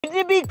Wouldn't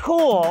it be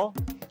cool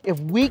if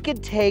we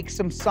could take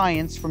some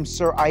science from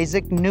Sir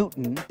Isaac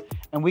Newton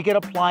and we could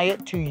apply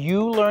it to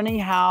you learning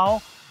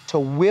how to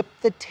whip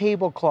the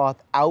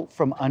tablecloth out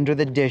from under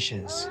the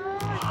dishes?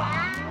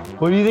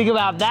 What do you think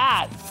about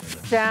that?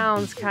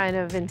 Sounds kind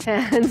of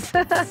intense.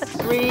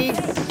 3,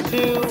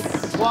 2,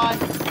 1.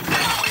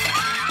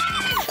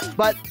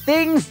 But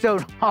things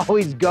don't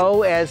always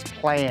go as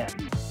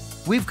planned.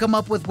 We've come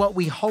up with what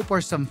we hope are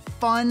some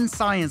fun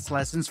science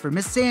lessons for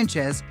Miss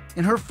Sanchez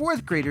and her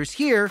 4th graders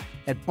here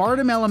at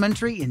Barnum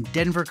Elementary in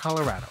Denver,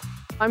 Colorado.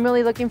 I'm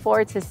really looking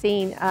forward to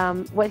seeing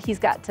what he's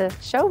got to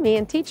show me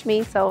and teach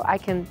me so I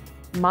can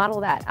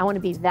model that. I want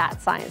to be that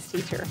science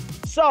teacher.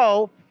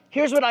 So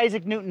here's what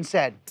Isaac Newton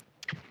said.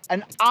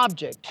 An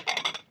object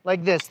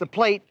like this, the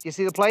plate, you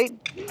see the plate?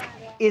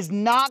 Is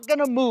not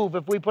gonna move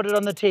if we put it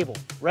on the table.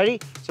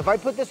 Ready? So if I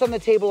put this on the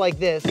table like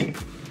this,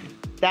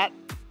 that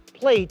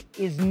plate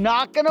is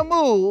not gonna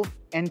move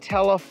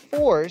until a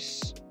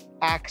force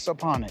acts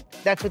upon it.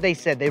 That's what they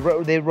said. They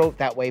wrote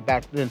that way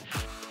back then.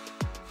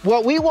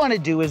 What we wanna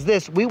do is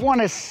this. We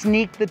wanna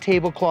sneak the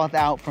tablecloth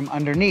out from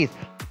underneath.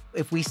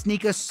 If we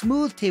sneak a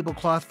smooth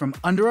tablecloth from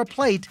under a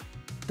plate,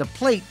 the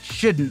plate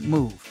shouldn't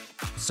move.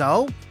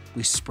 So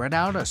we spread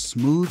out a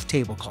smooth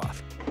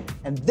tablecloth.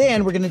 And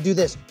then we're gonna do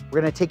this.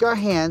 We're gonna take our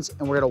hands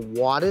and we're gonna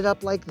wad it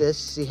up like this.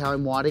 See how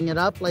I'm wadding it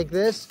up like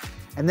this?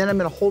 And then I'm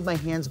gonna hold my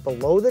hands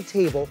below the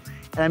table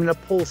and I'm gonna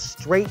pull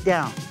straight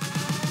down.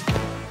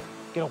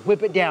 Gonna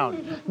whip it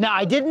down. Now,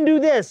 I didn't do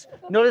this.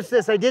 Notice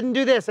this, I didn't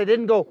do this. I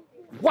didn't go,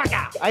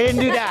 waka. I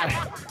didn't do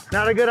that.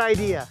 Not a good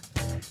idea.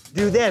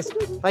 Do this,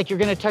 like you're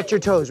gonna touch your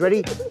toes.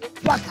 Ready?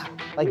 Waka,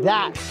 like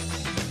that.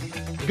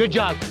 Good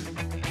job.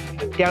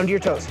 Down to your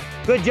toes.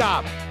 Good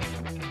job.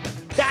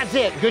 That's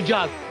it, good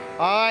job.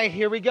 All right,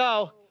 here we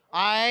go.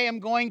 I am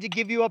going to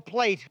give you a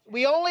plate.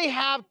 We only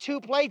have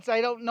 2 plates. I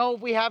don't know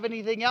if we have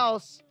anything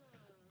else.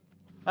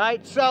 All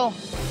right, so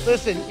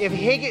listen, if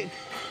Higgins,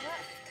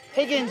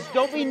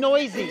 don't be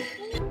noisy.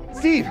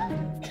 Steve,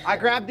 I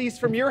grabbed these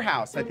from your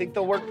house. I think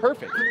they'll work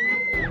perfect.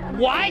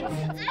 What?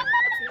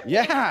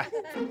 Yeah,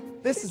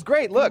 this is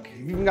great. Look,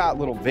 you even got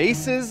little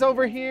vases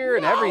over here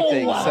and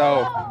everything,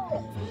 so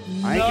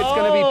I think it's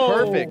gonna be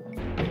perfect.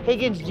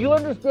 Higgins, do you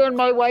understand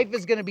my wife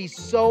is gonna be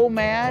so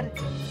mad?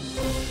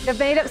 The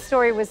made-up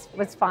story was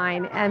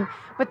fine,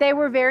 but they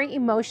were very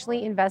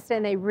emotionally invested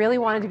and they really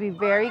wanted to be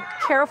very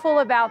careful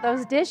about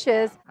those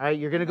dishes. All right,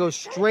 you're gonna go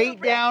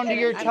straight down to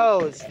your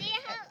toes.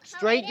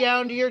 Straight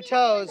down to your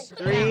toes.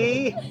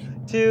 3,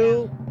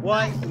 2,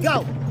 1,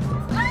 go!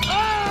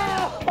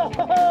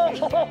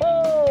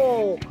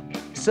 Oh!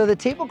 So the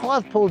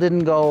tablecloth pull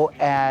didn't go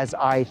as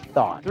I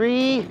thought.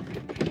 3,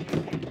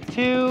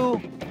 2,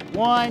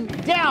 1,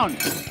 down!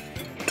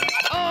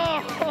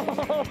 Oh!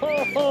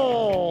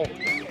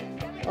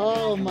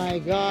 Oh my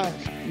gosh.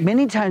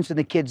 Many times when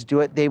the kids do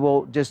it,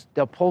 they'll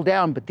pull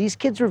down, but these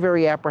kids were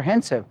very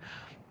apprehensive.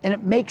 And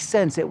it makes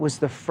sense, it was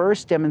the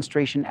first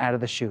demonstration out of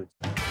the chute.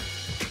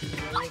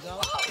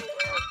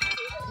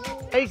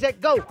 Ready, set,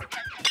 go!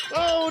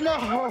 Oh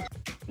no!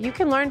 You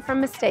can learn from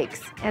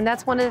mistakes, and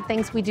that's one of the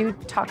things we do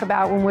talk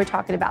about when we're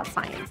talking about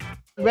science.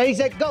 Ready,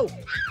 set, go!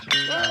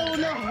 Oh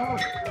no!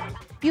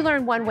 You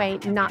learn one way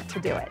not to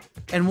do it.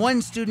 And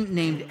one student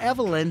named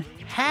Evelyn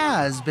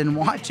has been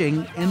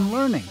watching and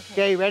learning.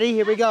 Okay, ready?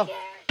 Here we go.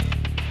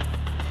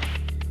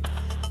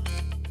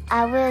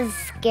 I was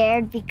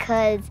scared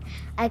because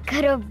I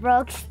could have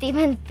broke Steve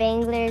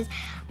Spangler's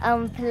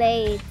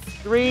plates.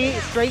 3,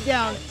 straight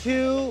down,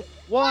 2,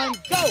 1,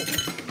 go!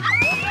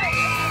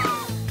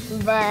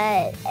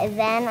 But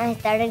then I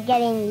started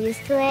getting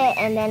used to it,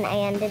 and then I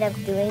ended up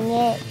doing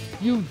it.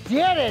 You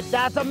did it!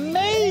 That's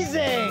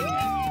amazing!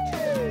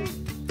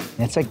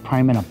 It's like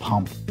priming a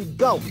pump.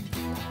 Go!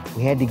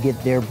 We had to get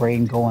their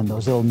brain going,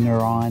 those little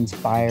neurons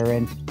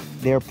firing.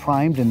 They're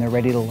primed and they're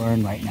ready to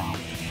learn right now.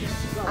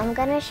 I'm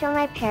gonna show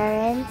my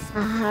parents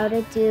how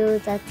to do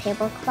the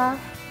tablecloth.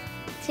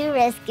 Too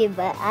risky,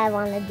 but I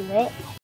wanna do it.